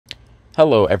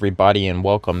Hello everybody and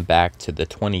welcome back to the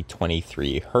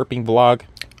 2023 herping vlog.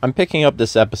 I'm picking up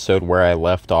this episode where I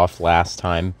left off last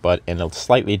time, but in a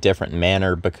slightly different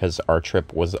manner because our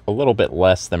trip was a little bit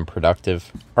less than productive.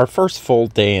 Our first full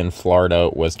day in Florida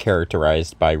was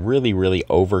characterized by really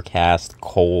overcast,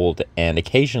 cold, and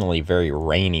occasionally very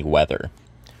rainy weather.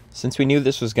 Since we knew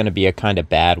this was going to be a kind of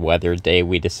bad weather day,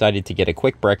 we decided to get a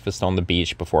quick breakfast on the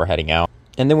beach before heading out.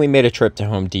 And then we made a trip to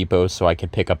Home Depot so I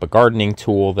could pick up a gardening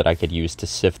tool that I could use to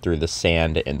sift through the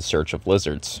sand in search of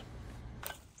lizards.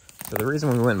 So the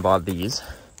reason we went and bought these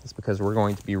is because we're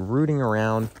going to be rooting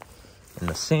around in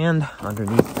the sand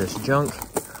underneath this junk,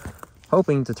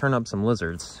 hoping to turn up some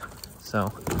lizards.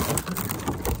 So,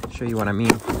 I'll show you what I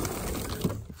mean.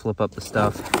 Flip up the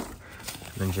stuff,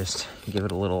 and then just give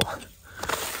it a little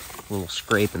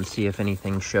scrape and see if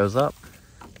anything shows up.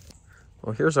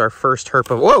 Well, here's our first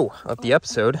herp of the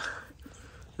episode.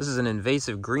 This is an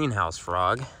invasive greenhouse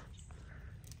frog.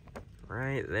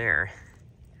 Right there.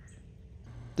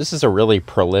 This is a really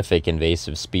prolific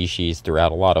invasive species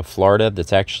throughout a lot of Florida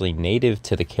that's actually native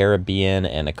to the Caribbean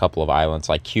and a couple of islands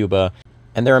like Cuba.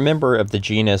 And they're a member of the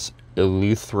genus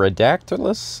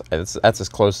Eurycea. That's as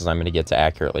close as I'm going to get to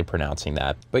accurately pronouncing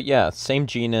that. But yeah, same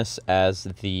genus as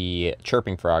the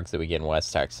chirping frogs that we get in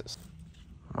West Texas.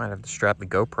 Might have to strap the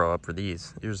GoPro up for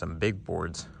these. These are some big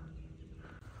boards.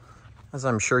 As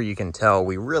I'm sure you can tell,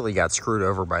 we really got screwed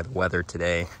over by the weather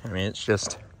today. I mean, it's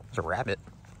a rabbit.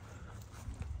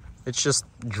 It's just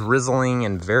drizzling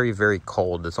and very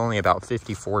cold. It's only about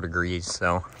 54 degrees,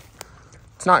 so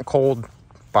it's not cold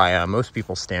by most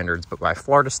people's standards, but by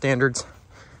Florida standards,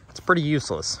 it's pretty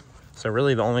useless. So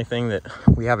really the only thing that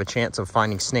we have a chance of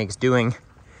finding snakes doing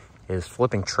is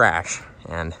flipping trash,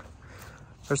 and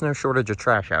there's no shortage of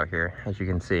trash out here, as you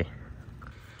can see.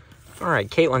 All right,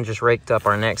 Caitlin just raked up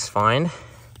our next find.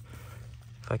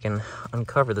 If I can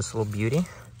uncover this little beauty.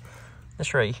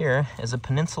 This right here is a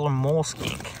Peninsular Mole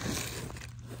skink.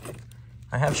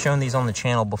 I have shown these on the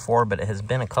channel before, but it has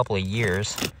been a couple of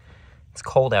years. It's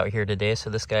cold out here today, so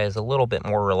this guy is a little bit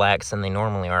more relaxed than they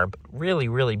normally are, but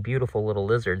really beautiful little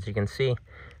lizards. You can see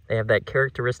they have that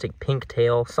characteristic pink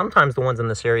tail. Sometimes the ones in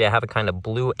this area have a kind of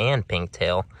blue and pink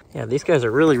tail. Yeah, these guys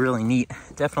are really neat.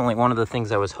 Definitely one of the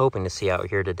things I was hoping to see out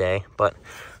here today, but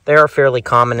they are fairly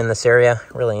common in this area,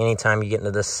 really anytime you get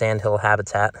into this sandhill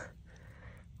habitat.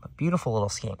 But beautiful little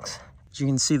skinks. As you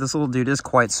can see, this little dude is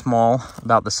quite small,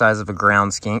 about the size of a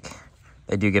ground skink.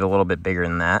 They do get a little bit bigger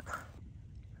than that.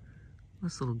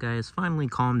 This little guy is finally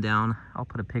calmed down. I'll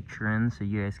put a picture in so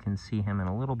you guys can see him in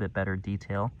a little bit better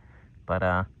detail.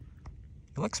 But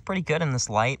he looks pretty good in this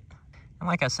light. And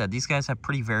like I said, these guys have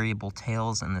pretty variable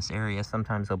tails in this area.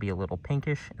 Sometimes they'll be a little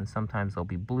pinkish, and sometimes they'll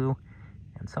be blue,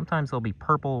 and sometimes they'll be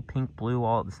purple, pink, blue,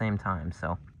 all at the same time.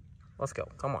 So let's go.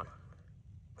 Come on.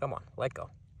 Come on. Let go.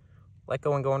 Let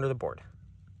go and go under the board.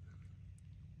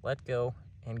 Let go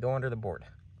and go under the board.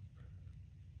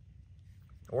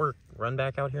 Or run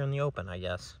back out here in the open, I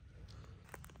guess.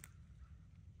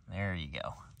 There you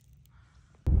go.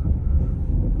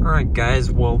 Alright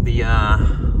guys, well the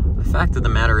fact of the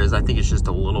matter is I think it's just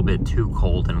a little bit too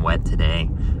cold and wet today.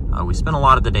 We spent a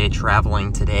lot of the day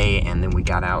traveling today, and then we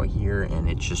got out here and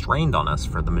it just rained on us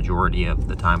for the majority of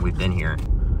the time we've been here.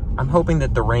 I'm hoping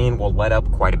that the rain will let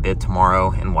up quite a bit tomorrow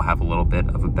and we'll have a little bit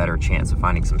of a better chance of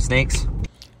finding some snakes.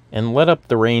 And let up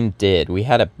the rain did. We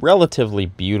had a relatively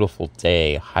beautiful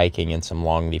day hiking in some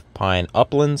Longleaf Pine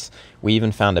uplands. We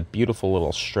even found a beautiful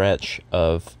little stretch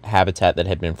of habitat that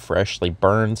had been freshly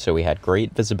burned, so we had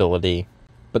great visibility.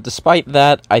 But despite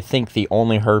that, I think the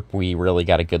only herp we really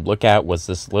got a good look at was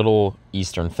this little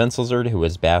eastern fence lizard who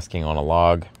was basking on a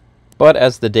log. But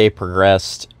as the day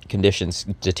progressed, conditions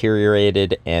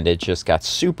deteriorated and it just got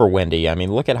super windy. I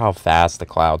mean, look at how fast the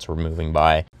clouds were moving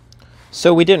by.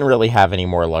 So we didn't really have any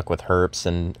more luck with herps,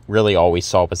 and really all we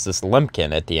saw was this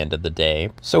limpkin at the end of the day.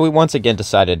 So we once again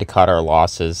decided to cut our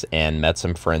losses and met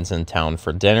some friends in town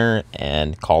for dinner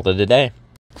and called it a day.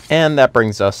 And that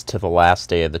brings us to the last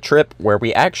day of the trip, where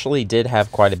we actually did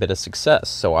have quite a bit of success,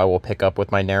 so I will pick up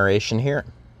with my narration here.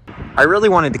 I really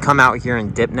wanted to come out here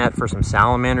and dip net for some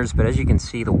salamanders, but as you can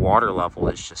see, the water level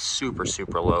is just super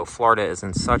low. Florida is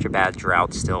in such a bad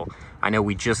drought still. I know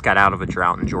we just got out of a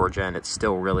drought in Georgia and it's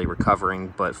still really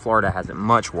recovering, but Florida has it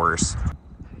much worse.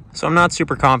 So I'm not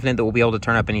super confident that we'll be able to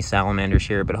turn up any salamanders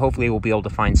here, but hopefully we'll be able to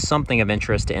find something of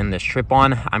interest to end this trip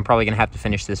on. I'm probably going to have to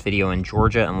finish this video in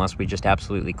Georgia unless we just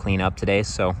absolutely clean up today,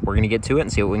 so we're going to get to it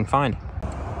and see what we can find.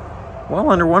 Well,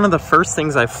 under one of the first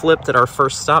things I flipped at our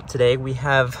first stop today, we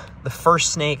have the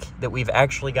first snake that we've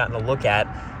actually gotten a look at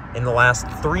in the last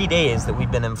 3 days that we've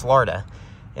been in Florida.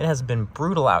 It has been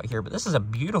brutal out here, but this is a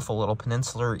beautiful little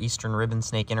peninsular eastern ribbon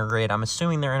snake intergrade. I'm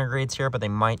assuming they're intergrades here, but they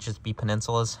might just be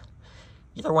peninsulas.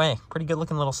 Either way, pretty good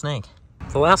looking little snake.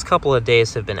 The last couple of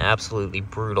days have been absolutely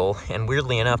brutal, and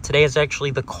weirdly enough, today is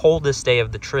actually the coldest day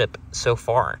of the trip so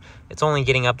far. It's only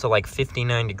getting up to like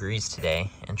 59 degrees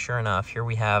today, and sure enough, here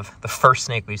we have the first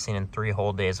snake we've seen in 3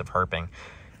 whole days of herping.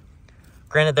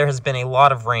 Granted, there has been a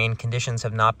lot of rain. Conditions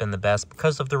have not been the best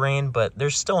because of the rain, but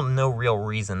there's still no real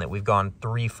reason that we've gone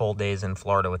 3 full days in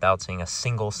Florida without seeing a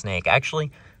single snake. Actually,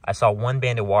 I saw one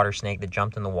banded water snake that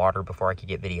jumped in the water before I could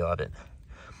get video of it.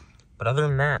 But other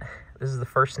than that, this is the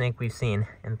first snake we've seen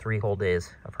in 3 whole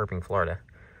days of herping Florida.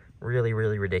 Really,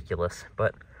 really ridiculous.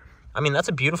 But, I mean, that's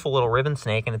a beautiful little ribbon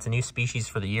snake, and it's a new species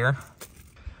for the year.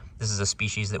 This is a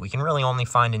species that we can really only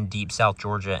find in deep South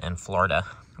Georgia and Florida.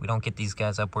 We don't get these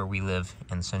guys up where we live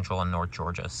in Central and North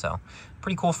Georgia, so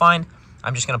pretty cool find.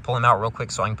 I'm just gonna pull him out real quick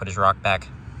so I can put his rock back.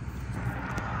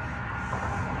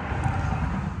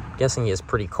 I'm guessing he is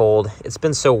pretty cold. It's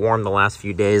been so warm the last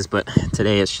few days, but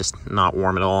today it's just not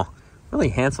warm at all. Really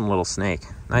handsome little snake,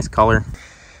 nice color.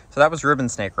 So that was ribbon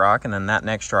snake rock, and then that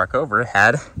next rock over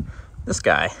had this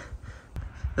guy.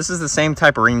 This is the same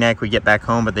type of ringneck we get back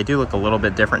home, but they do look a little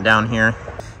bit different down here.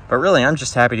 But really, I'm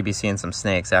just happy to be seeing some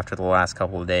snakes after the last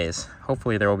couple of days.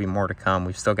 Hopefully there will be more to come.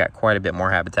 We've still got quite a bit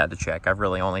more habitat to check. I've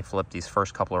really only flipped these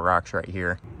first couple of rocks right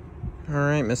here. All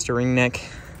right, Mr. Ringneck,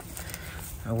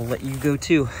 I will let you go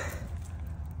too.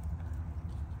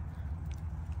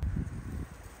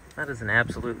 That is an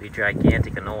absolutely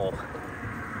gigantic anole.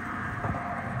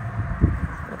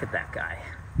 Look at that guy.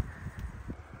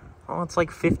 Well, it's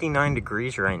like 59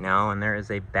 degrees right now, and there is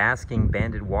a basking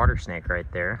banded water snake right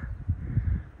there.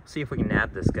 See if we can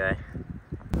nab this guy.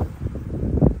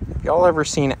 Y'all ever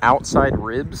seen outside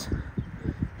ribs?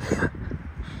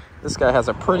 This guy has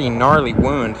a pretty gnarly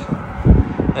wound,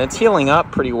 and it's healing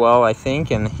up pretty well, I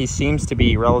think, and he seems to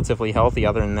be relatively healthy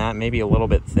other than that, maybe a little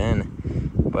bit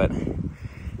thin, but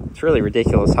it's really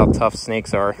ridiculous how tough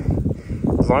snakes are.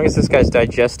 As long as this guy's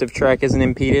digestive tract isn't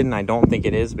impeded, and I don't think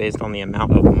it is based on the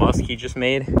amount of musk he just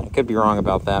made. I could be wrong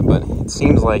about that, but it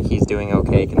seems like he's doing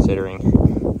okay considering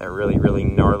that really, really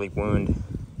gnarly wound.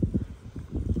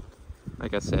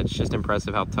 Like I said, it's just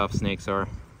impressive how tough snakes are.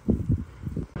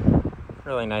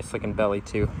 Really nice looking belly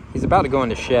too. He's about to go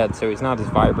into shed, so he's not as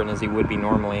vibrant as he would be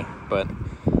normally, but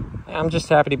I'm just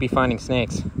happy to be finding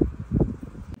snakes.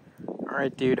 All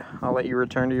right, dude, I'll let you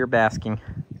return to your basking.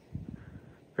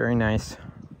 Very nice.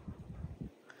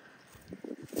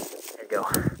 There you go.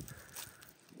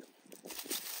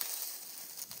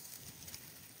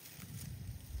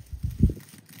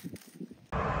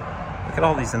 Look at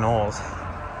all these anoles.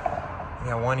 We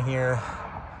got one here,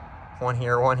 one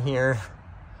here, one here.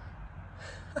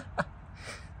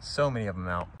 So many of them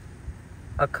out.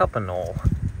 A cup anole.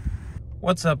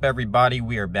 What's up, everybody?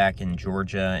 We are back in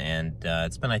Georgia, and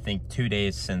it's been, I think, 2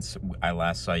 days since I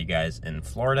last saw you guys in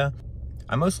Florida.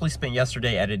 I mostly spent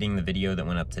yesterday editing the video that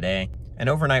went up today, and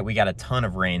overnight we got a ton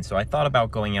of rain, so I thought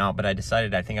about going out, but I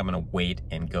decided I think I'm gonna wait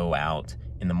and go out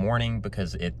in the morning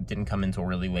because it didn't come until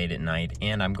really late at night,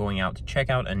 and I'm going out to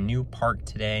check out a new park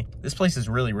today. This place is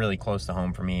really, really close to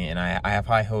home for me, and I have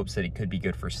high hopes that it could be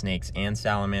good for snakes and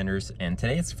salamanders, and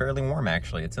today it's fairly warm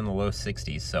actually. It's in the low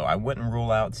 60s, so I wouldn't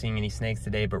rule out seeing any snakes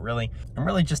today, but really, I'm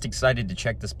really just excited to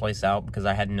check this place out because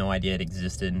I had no idea it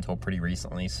existed until pretty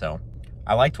recently, so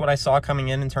I liked what I saw coming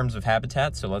in terms of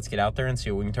habitat, so let's get out there and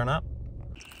see what we can turn up.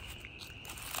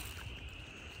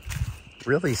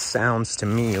 Really sounds to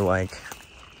me like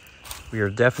we are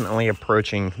definitely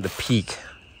approaching the peak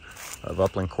of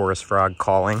upland chorus frog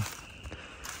calling,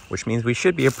 which means we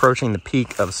should be approaching the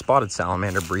peak of spotted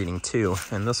salamander breeding too.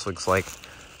 And this looks like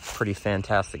a pretty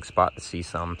fantastic spot to see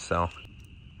some, so.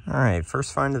 All right,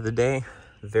 first find of the day,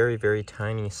 very, very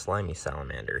tiny slimy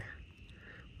salamander.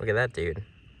 Look at that dude.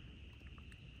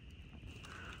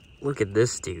 Look at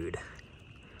this dude.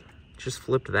 Just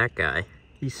flipped that guy.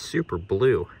 He's super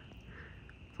blue.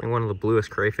 Like one of the bluest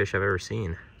crayfish I've ever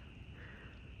seen.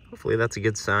 Hopefully that's a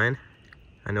good sign.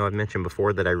 I know I've mentioned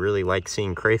before that I really like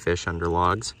seeing crayfish under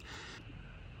logs.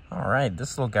 All right,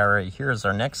 this little guy right here is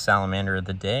our next salamander of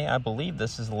the day. I believe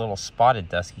this is a little spotted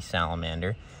dusky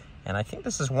salamander, and I think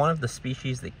this is one of the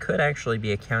species that could actually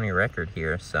be a county record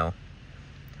here, so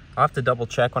I'll have to double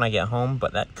check when I get home,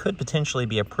 but that could potentially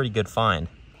be a pretty good find.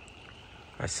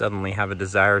 I suddenly have a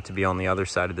desire to be on the other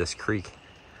side of this creek.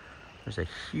 There's a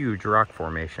huge rock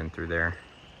formation through there.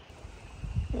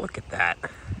 Look at that.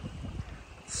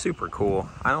 Super cool.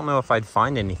 I don't know if I'd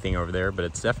find anything over there, but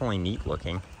it's definitely neat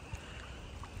looking.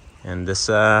 And this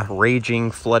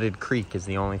raging flooded creek is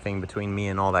the only thing between me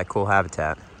and all that cool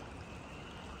habitat.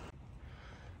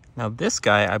 Now this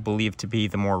guy I believe to be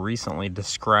the more recently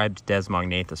described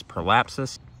Desmognathus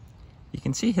prolapsus. You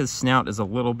can see his snout is a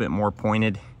little bit more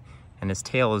pointed, and his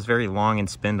tail is very long and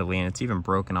spindly, and it's even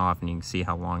broken off, and you can see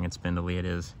how long and spindly it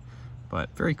is.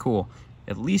 But very cool.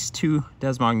 At least 2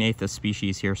 Desmognathus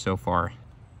species here so far.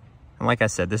 And like I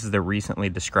said, this is the recently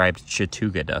described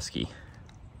Chattooga Dusky,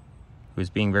 who's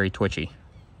being very twitchy.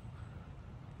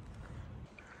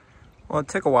 Well, it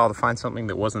took a while to find something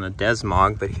that wasn't a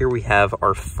Desmog, but here we have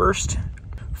our first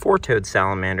Fourtoed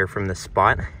Salamander from this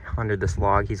spot, under this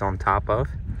log he's on top of.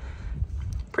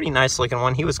 Pretty nice looking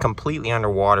one. He was completely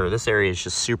underwater. This area is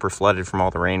just super flooded from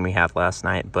all the rain we had last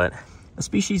night, but a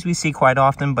species we see quite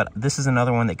often, but this is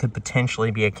another one that could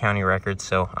potentially be a county record,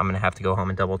 so I'm gonna have to go home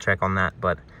and double check on that.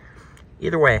 But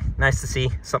either way, nice to see.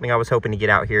 Something I was hoping to get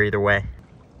out here either way.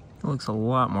 It looks a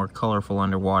lot more colorful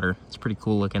underwater. It's pretty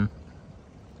cool looking.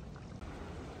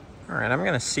 All right, I'm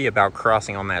gonna see about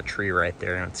crossing on that tree right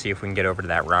there and see if we can get over to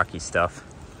that rocky stuff.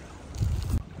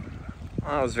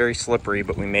 Well, it was very slippery,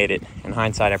 but we made it. In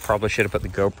hindsight, I probably should have put the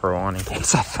GoPro on in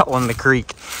case I fell in the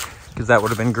creek, because that would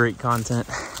have been great content.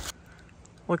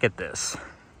 Look at this.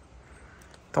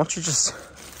 Don't you just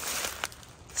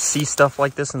see stuff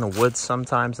like this in the woods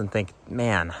sometimes and think,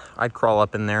 man, I'd crawl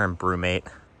up in there and brumate.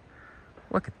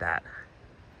 Look at that.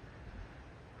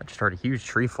 I just heard a huge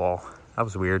tree fall. That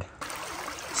was weird.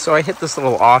 So I hit this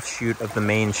little offshoot of the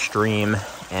main stream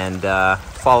and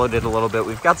followed it a little bit.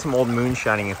 We've got some old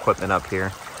moonshining equipment up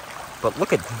here, but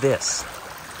look at this.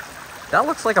 That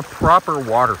looks like a proper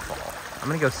waterfall. I'm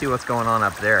gonna go see what's going on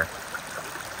up there.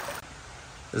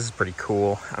 This is pretty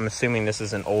cool. I'm assuming this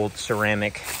is an old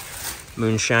ceramic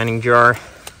moonshining jar.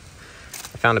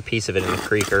 I found a piece of it in the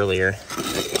creek earlier.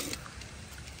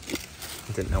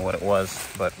 Didn't know what it was,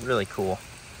 but really cool.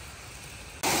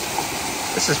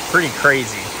 This is pretty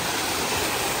crazy.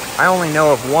 I only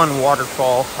know of one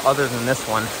waterfall other than this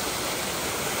one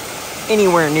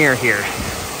anywhere near here.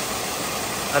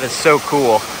 That is so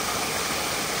cool.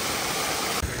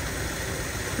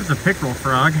 There's a pickerel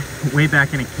frog way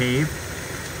back in a cave.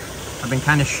 I've been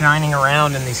kind of shining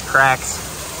around in these cracks,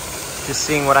 just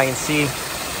seeing what I can see.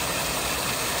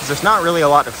 'Cause there's not really a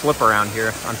lot to flip around here,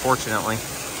 unfortunately.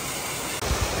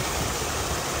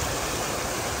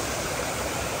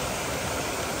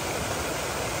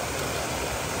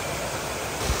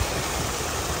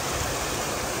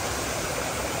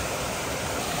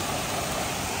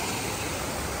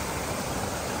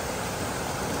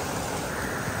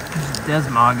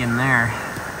 Desmog in there.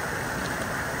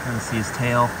 You can see his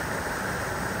tail.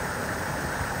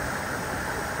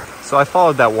 So I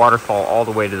followed that waterfall all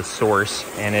the way to the source,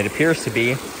 and it appears to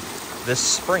be this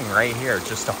spring right here,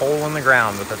 just a hole in the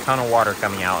ground with a ton of water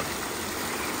coming out.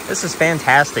 This is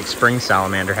fantastic spring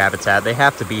salamander habitat. They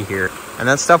have to be here. And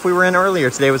that stuff we were in earlier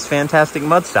today was fantastic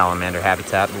mud salamander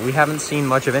habitat, but we haven't seen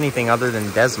much of anything other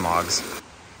than desmogs.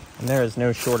 And there is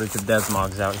no shortage of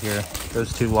desmogs out here.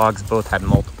 Those 2 logs both had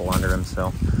multiple under them,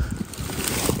 so.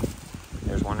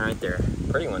 There's one right there.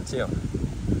 Pretty one too.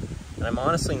 And I'm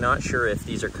honestly not sure if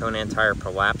these are conanti or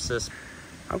prolapsus.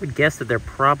 I would guess that they're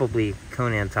probably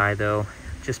conanti though,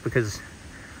 just because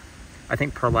I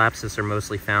think prolapsus are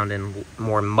mostly found in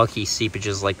more mucky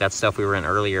seepages like that stuff we were in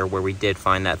earlier, where we did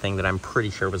find that thing that I'm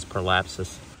pretty sure was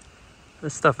prolapsus.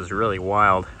 This stuff is really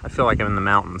wild. I feel like I'm in the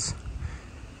mountains.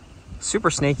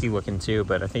 Super snaky looking too,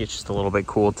 but I think it's just a little bit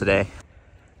cool today.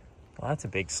 Well, that's a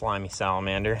big slimy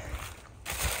salamander.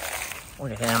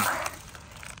 Look at him.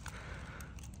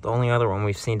 The only other one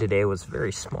we've seen today was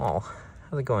very small.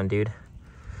 How's it going, dude?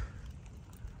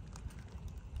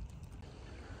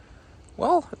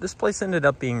 Well, this place ended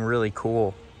up being really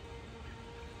cool.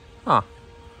 Huh.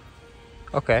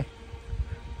 Okay.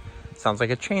 Sounds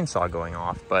like a chainsaw going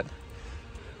off, but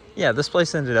yeah, this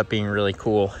place ended up being really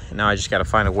cool. Now I just got to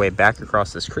find a way back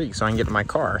across this creek so I can get to my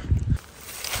car.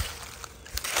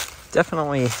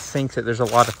 Definitely think that there's a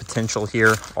lot of potential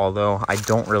here, although I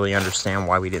don't really understand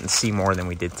why we didn't see more than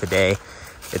we did today.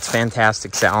 It's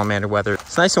fantastic salamander weather.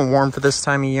 It's nice and warm for this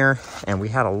time of year, and we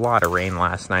had a lot of rain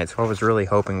last night, so I was really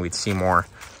hoping we'd see more.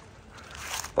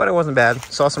 But it wasn't bad.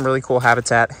 Saw some really cool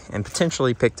habitat and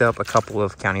potentially picked up a couple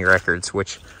of county records,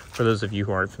 which, for those of you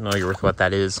who aren't familiar with what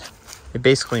that is, it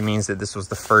basically means that this was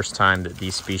the first time that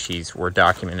these species were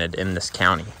documented in this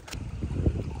county.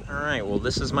 All right, well,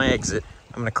 this is my exit.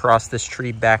 I'm gonna cross this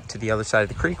tree back to the other side of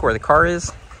the creek where the car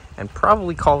is and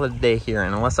probably call it a day here.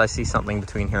 And unless I see something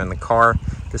between here and the car,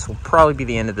 this will probably be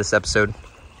the end of this episode.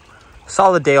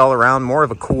 Solid day all around, more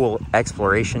of a cool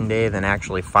exploration day than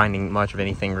actually finding much of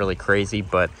anything really crazy,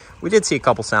 but we did see a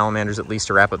couple salamanders at least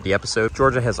to wrap up the episode.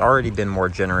 Georgia has already been more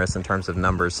generous in terms of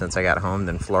numbers since I got home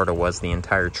than Florida was the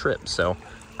entire trip, so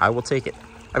I will take it.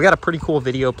 I've got a pretty cool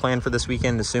video planned for this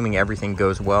weekend, assuming everything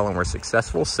goes well and we're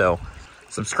successful. So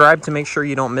subscribe to make sure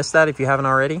you don't miss that if you haven't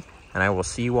already. And I will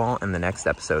see you all in the next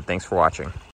episode. Thanks for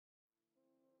watching.